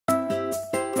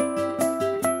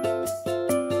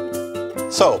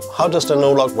So, how does the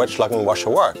no-lock wedge-locking washer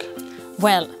work?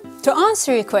 Well, to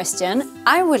answer your question,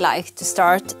 I would like to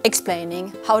start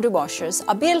explaining how the washers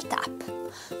are built up.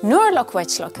 No-lock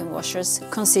wedge-locking washers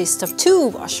consist of two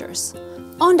washers.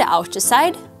 On the outer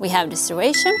side we have the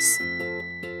serrations,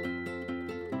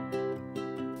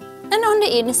 and on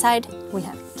the inside we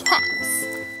have cams.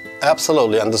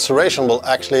 Absolutely, and the serration will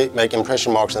actually make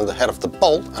impression marks in the head of the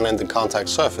bolt and in the contact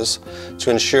surface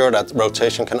to ensure that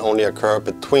rotation can only occur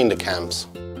between the cams.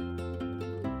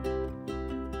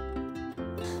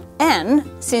 And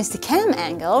since the cam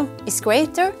angle is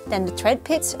greater than the tread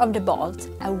pitch of the bolt,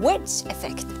 a wedge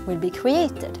effect will be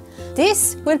created.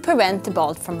 This will prevent the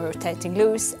bolt from rotating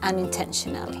loose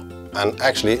unintentionally. And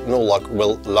actually, no-lock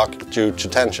will lock due to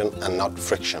tension and not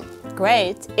friction.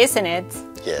 Great, isn't it?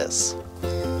 Yes.